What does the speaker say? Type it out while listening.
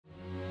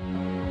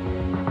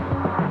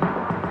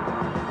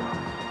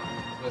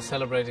we're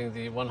celebrating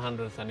the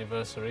 100th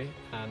anniversary,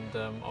 and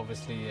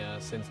obviously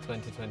since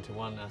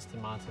 2021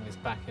 Aston Martin is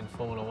back in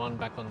Formula One,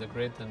 back on the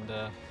grid,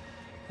 and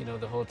you know,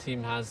 the whole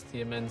team has the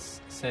immense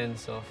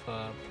sense of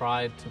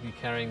pride to be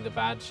carrying the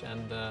badge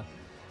and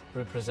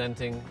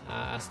representing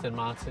Aston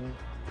Martin.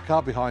 The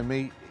car behind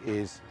me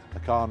is a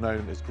car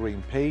known as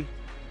Green Pea.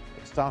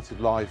 It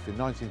started life in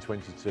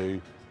 1922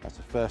 as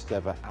the first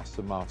ever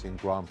Aston Martin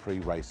Grand Prix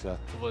racer.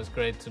 It was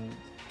great to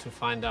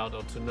find out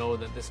or to know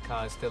that this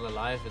car is still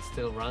alive, it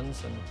still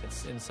runs, and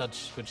it's in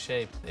such good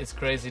shape. It's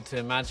crazy to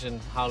imagine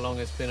how long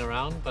it's been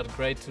around, but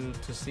great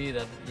to see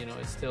that, you know,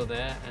 it's still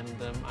there, and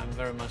I'm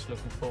very much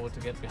looking forward to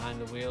get behind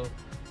the wheel.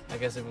 I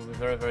guess it will be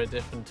very, very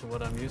different to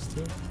what I'm used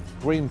to.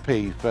 Green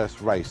Pea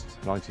first raced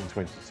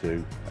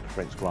 1922 at the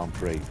French Grand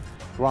Prix.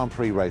 Grand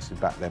Prix racing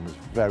back then was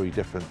very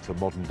different to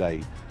modern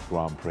day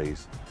Grand Prix.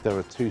 There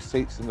are 2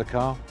 seats in the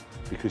car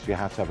because you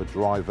have to have a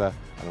driver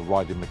and a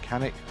riding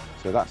mechanic,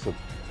 so that's a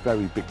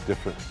very big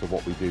difference to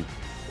what we do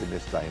in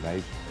this day and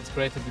age. It's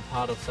great to be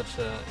part of such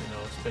a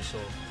special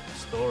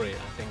story.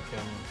 I think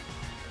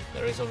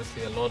there is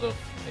obviously a lot of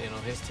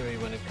history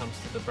when it comes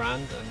to the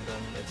brand,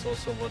 and it's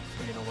also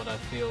what I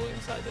feel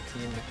inside the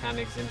team,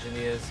 mechanics,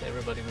 engineers,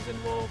 everybody who's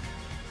involved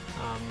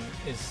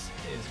is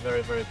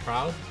very, very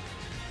proud.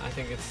 I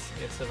think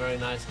it's a very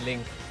nice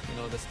link,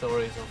 the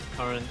stories of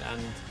current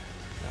and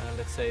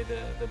let's say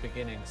the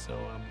beginning. So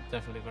I'm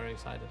definitely very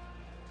excited.